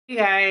Hey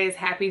guys,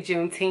 happy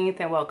Juneteenth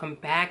and welcome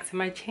back to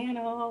my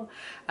channel.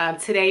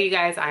 Today you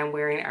guys, I'm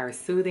wearing our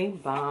soothing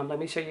balm. Let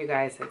me show you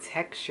guys the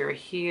texture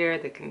here,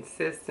 the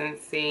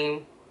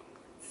consistency.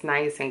 It's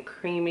nice and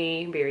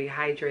creamy, very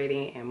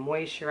hydrating and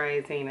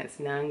moisturizing. It's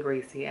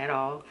non-greasy at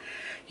all.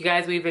 You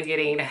guys, we've been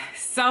getting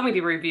so many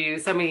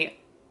reviews, so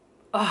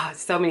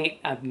many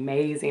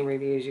amazing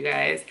reviews, you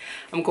guys.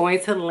 I'm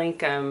going to link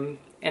them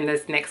in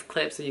this next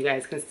clip so you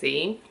guys can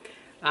see.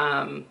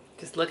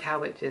 Just look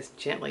how it just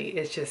gently,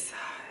 it's just,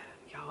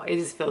 y'all, it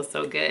just feels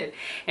so good.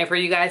 And for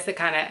you guys to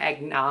kind of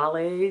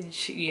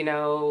acknowledge, you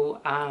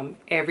know,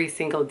 every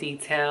single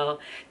detail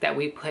that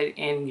we put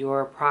in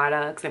your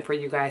products, and for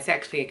you guys to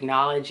actually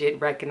acknowledge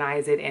it,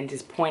 recognize it, and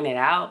just point it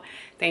out.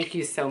 Thank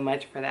you so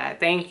much for that.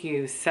 Thank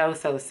you so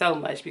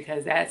much,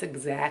 because that's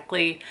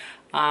exactly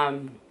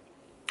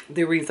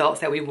the results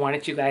that we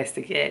wanted you guys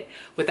to get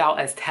without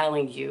us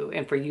telling you,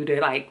 and for you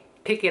to like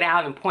pick it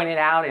out and point it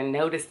out and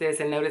notice this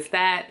and notice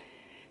that.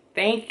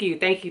 Thank you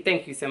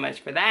so much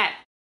for that.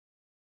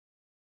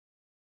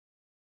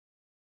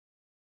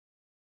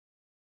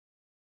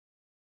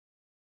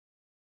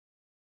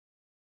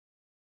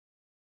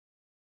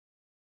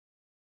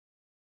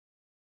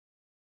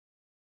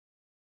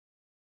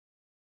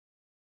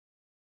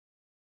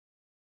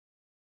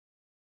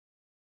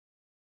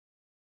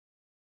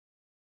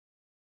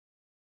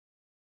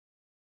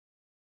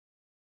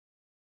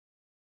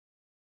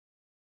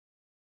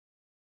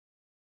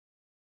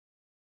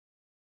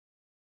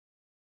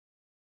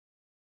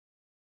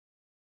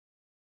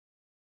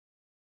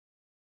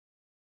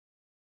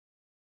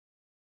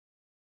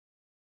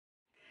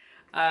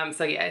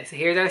 So yeah, so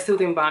here's our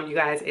soothing balm, you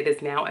guys. It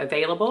is now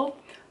available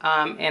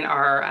in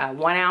our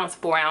 1 ounce,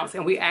 4 ounce,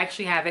 and we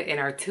actually have it in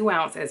our 2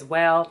 ounce as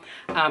well.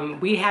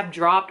 We have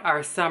dropped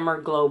our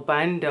summer glow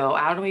bundle.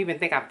 I don't even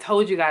think I've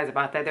told you guys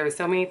about that. There are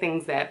so many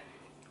things that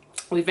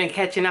we've been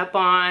catching up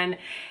on.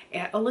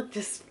 And oh look,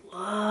 just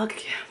look.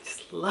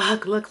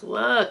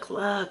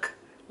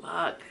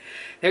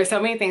 There's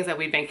so many things that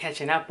we've been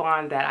catching up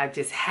on that I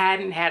just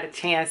hadn't had a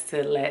chance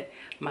to let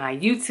my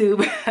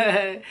YouTube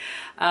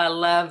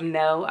love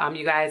know.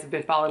 You guys have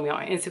been following me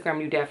on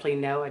Instagram. You definitely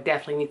know I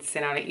definitely need to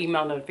send out an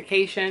email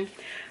notification.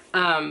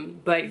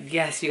 But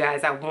yes, you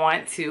guys, I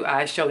want to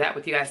show that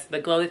with you guys. The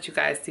glow that you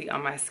guys see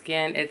on my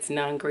skin, it's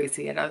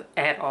non-greasy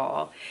at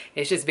all.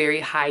 It's just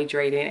very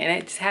hydrating, and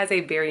it just has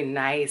a very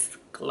nice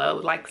glow.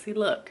 Like, see,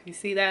 look, you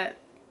see that?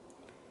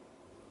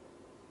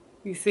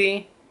 You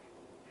see?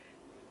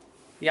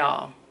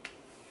 Y'all,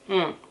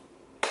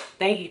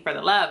 thank you for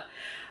the love.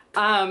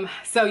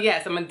 So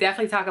yes, I'm gonna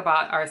definitely talk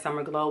about our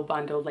summer glow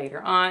bundle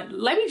later on.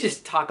 Let me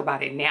just talk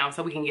about it now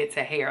so we can get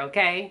to hair,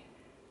 okay?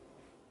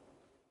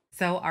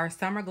 So our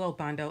summer glow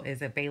bundle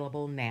is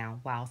available now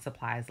while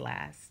supplies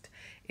last.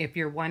 If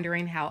you're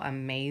wondering how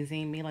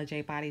amazing Mila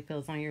Jae Body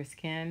feels on your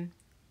skin,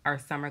 our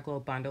summer glow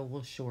bundle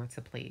will sure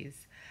to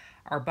please.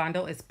 Our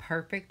bundle is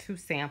perfect to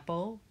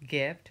sample,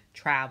 gift,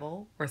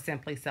 travel, or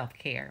simply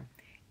self-care.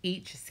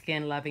 Each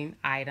skin-loving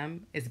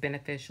item is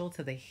beneficial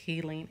to the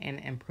healing and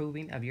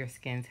improving of your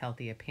skin's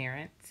healthy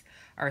appearance.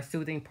 Our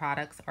soothing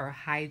products are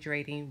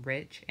hydrating,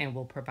 rich, and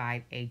will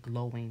provide a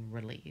glowing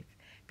relief.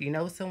 If you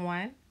know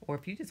someone, or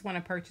if you just want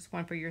to purchase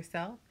one for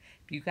yourself,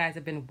 if you guys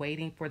have been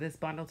waiting for this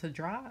bundle to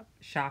drop,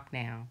 shop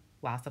now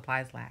while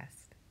supplies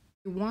last.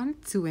 We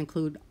want to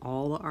include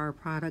all of our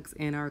products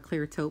in our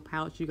clear tote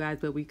pouch, you guys,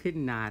 but we could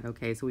not.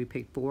 Okay, so we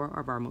picked 4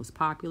 of our most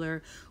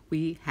popular.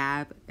 We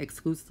have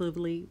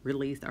exclusively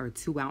released our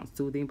 2 ounce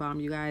soothing balm,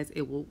 you guys.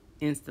 It will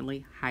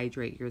instantly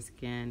hydrate your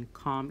skin,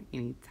 calm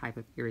any type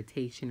of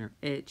irritation or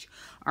itch.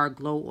 Our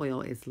glow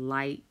oil is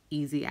light,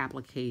 easy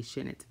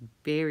application. It's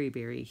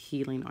very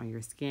healing on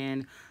your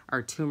skin.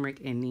 Our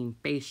turmeric and neem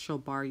facial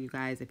bar, you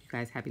guys, if you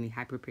guys have any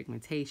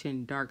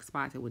hyperpigmentation, dark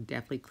spots, it will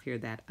definitely clear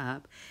that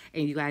up.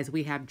 And you guys,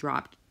 we have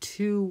dropped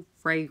 2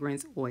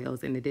 fragrance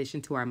oils in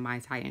addition to our Mai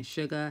Tai and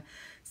Sugar.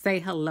 Say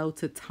hello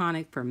to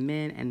tonic for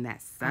men and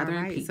that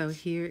Southern Peach. So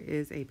here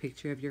is a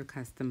picture of your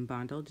custom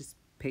bundle. Just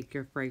pick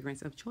your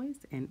fragrance of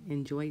choice and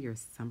enjoy your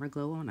summer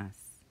glow on us.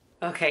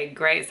 Okay,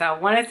 great. So I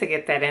wanted to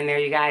get that in there,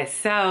 you guys.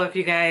 So if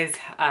you guys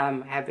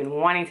have been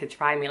wanting to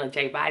try Mila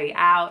Jae Body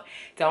out,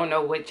 don't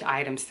know which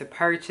items to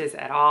purchase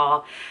at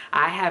all,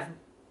 I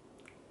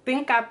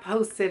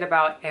posted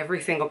about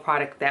every single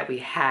product that we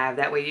have.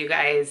 That way you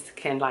guys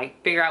can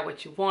like figure out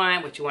what you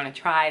want to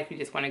try. If you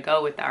just want to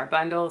go with our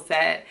bundle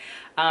set,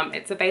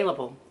 it's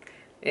available.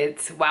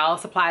 It's while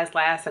supplies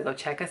last, so go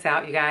check us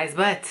out, you guys.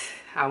 But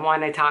I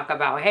want to talk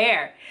about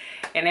hair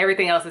and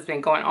everything else that's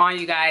been going on,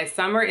 you guys.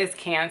 Summer is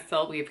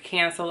canceled. We've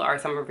canceled our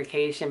summer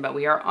vacation, but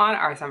we are on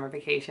our summer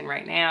vacation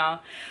right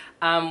now.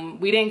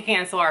 We didn't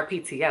cancel our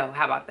PTO.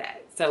 How about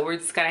that? So we're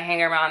just gonna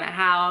hang around the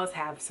house,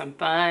 have some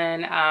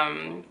fun,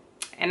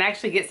 and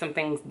actually get some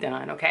things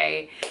done,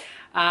 okay?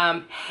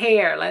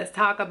 Hair, let's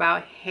talk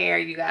about hair,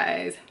 you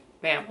guys.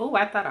 Bam. Oh,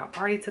 I thought I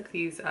already took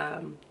these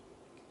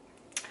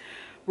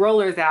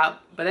rollers out,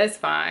 but that's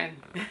fine.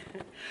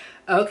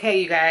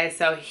 Okay, you guys,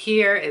 so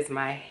here is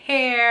my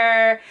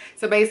hair.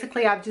 So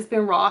basically I've just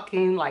been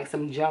rocking like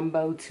some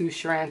jumbo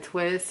 2-strand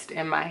twist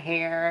in my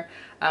hair.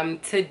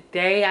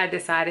 Today I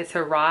decided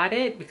to rod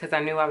it because I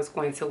knew I was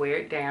going to wear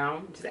it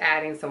down. Just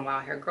adding some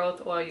wild hair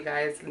growth oil. You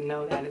guys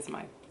know that is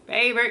my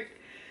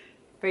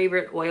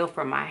favorite oil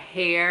for my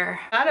hair.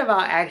 I thought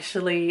about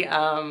actually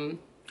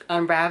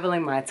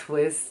unraveling my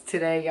twist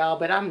today, y'all,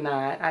 but I'm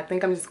not. I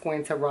think I'm just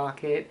going to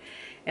rock it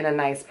in a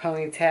nice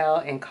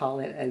ponytail and call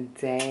it a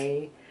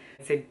day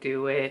to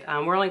do it.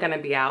 We're only going to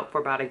be out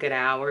for about a good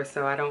hour,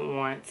 so I don't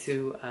want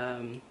to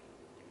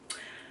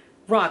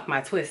rock my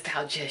twist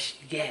out just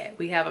yet.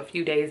 We have a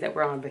few days that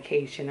we're on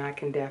vacation. I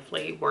can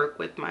definitely work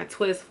with my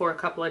twist for a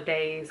couple of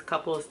days, a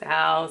couple of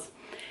styles,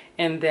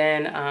 and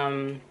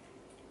then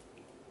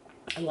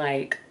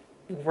like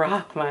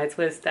rock my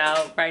twist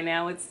out. Right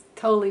now it's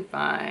totally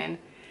fine.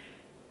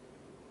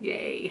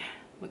 Yay,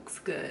 looks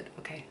good.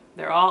 Okay,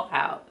 they're all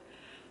out.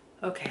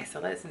 Okay, so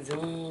let's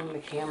zoom the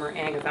camera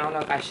in because I don't know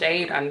if I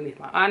shaved underneath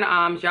my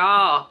underarms.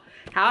 Y'all,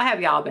 how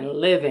have y'all been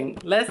living?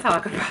 Let's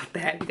talk about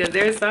that because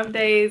there's some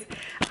days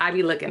I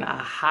be looking a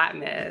hot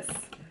mess.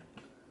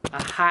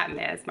 A hot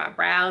mess. My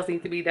brows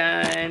need to be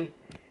done.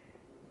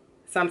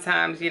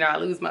 Sometimes, you know, I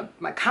lose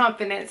my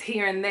confidence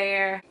here and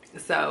there.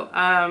 So,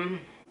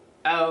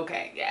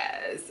 okay,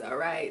 yes, all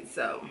right.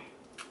 So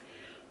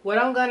what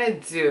I'm gonna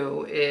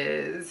do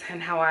is,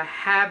 and how I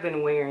have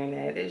been wearing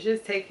it, is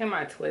just taking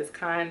my twist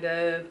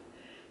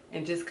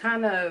and just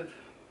kind of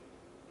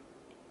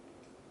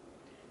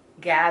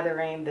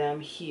gathering them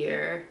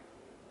here,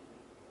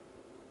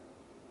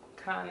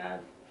 kind of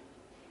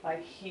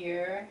like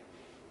here,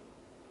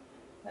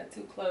 not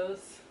too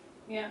close,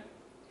 yeah,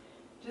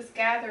 just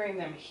gathering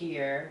them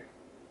here,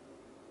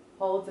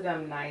 hold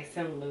them nice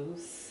and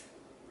loose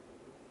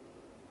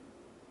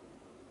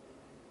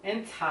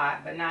and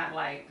taut, but not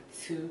like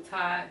too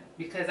taut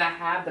because I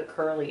have the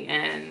curly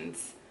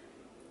ends.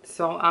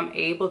 So I'm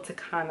able to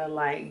kind of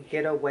like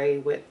get away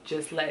with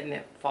just letting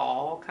it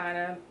fall kind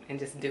of and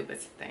just do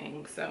its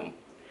thing. So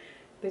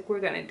I think we're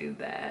gonna do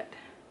that.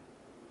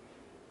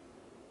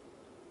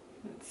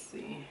 Let's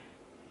see.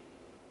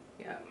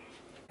 Yeah,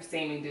 you've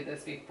seen me do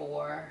this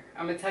before.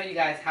 I'm gonna tell you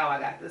guys how I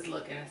got this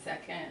look in a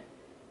second,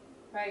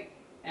 right?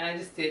 And I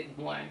just did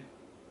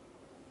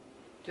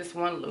just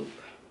one loop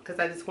because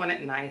I just want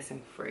it nice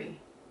and free.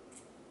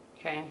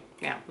 Okay,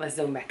 now let's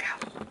zoom back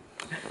out.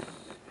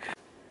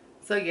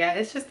 So yeah,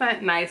 it's just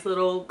that nice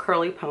little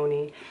curly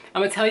pony.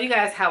 I'm gonna tell you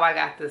guys how I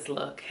got this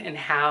look and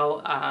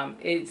how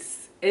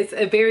it's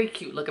a very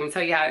cute look. I'm gonna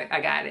tell you how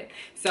I got it.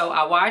 So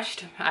I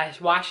washed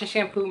and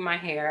shampooed my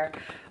hair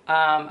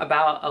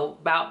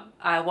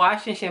I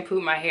washed and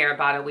shampooed my hair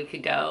about a week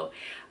ago.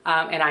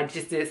 And I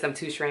just did some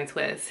 2-strand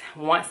twists.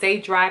 Once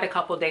they dried a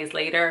couple days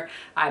later,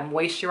 I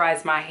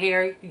moisturized my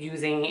hair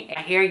using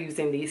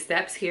these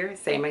steps here,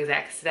 same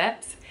exact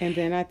steps. And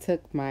then I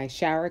took my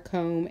shower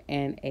comb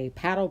and a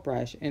paddle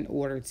brush in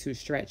order to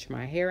stretch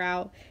my hair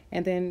out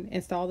and then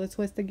install the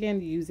twist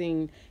again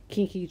using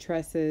Kinky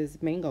Tresses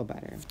Mango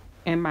Butter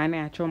and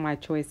my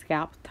choice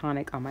scalp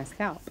tonic on my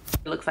scalp.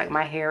 It looks like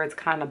my hair is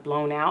kind of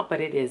blown out,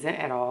 but it isn't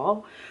at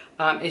all.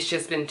 It's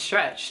just been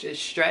stretched. It's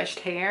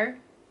stretched hair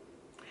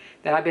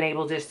that I've been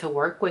able just to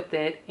work with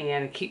it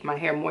and keep my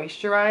hair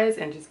moisturized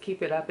and just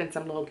keep it up in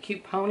some little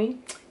cute pony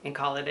and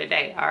call it a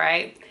day. All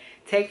right,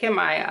 taking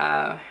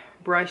my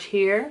brush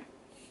here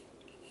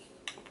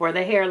for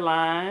the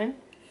hairline,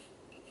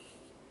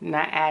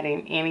 not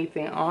adding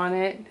anything on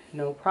it,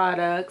 no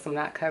products. I'm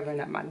not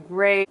covering up my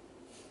gray.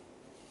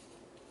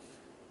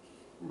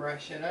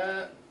 Brush it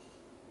up.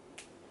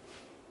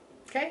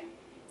 Okay,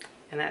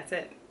 and that's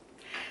it.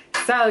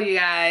 So you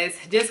guys,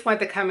 just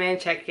want to come in,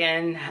 check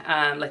in,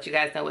 let you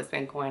guys know what's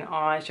been going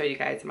on, show you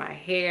guys my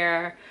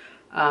hair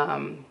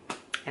and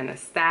the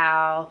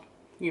style.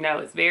 You know,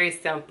 it's very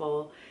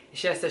simple.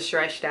 It's just a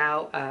stretched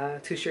out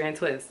 2-strand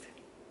twist.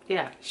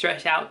 Yeah,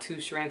 stretched out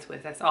 2-strand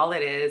twist. That's all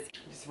it is.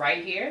 Just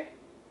right here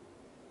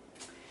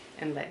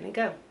and letting it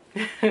go.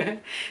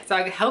 So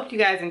I hope you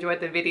guys enjoyed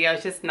the video.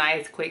 It's just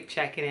nice, quick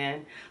checking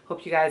in.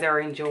 Hope you guys are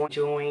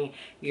enjoying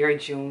your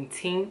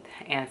Juneteenth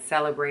and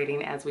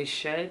celebrating as we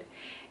should.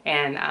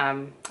 And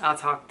I'll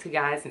talk to you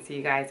guys and see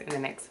you guys in the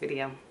next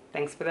video.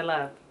 Thanks for the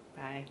love.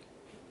 Bye.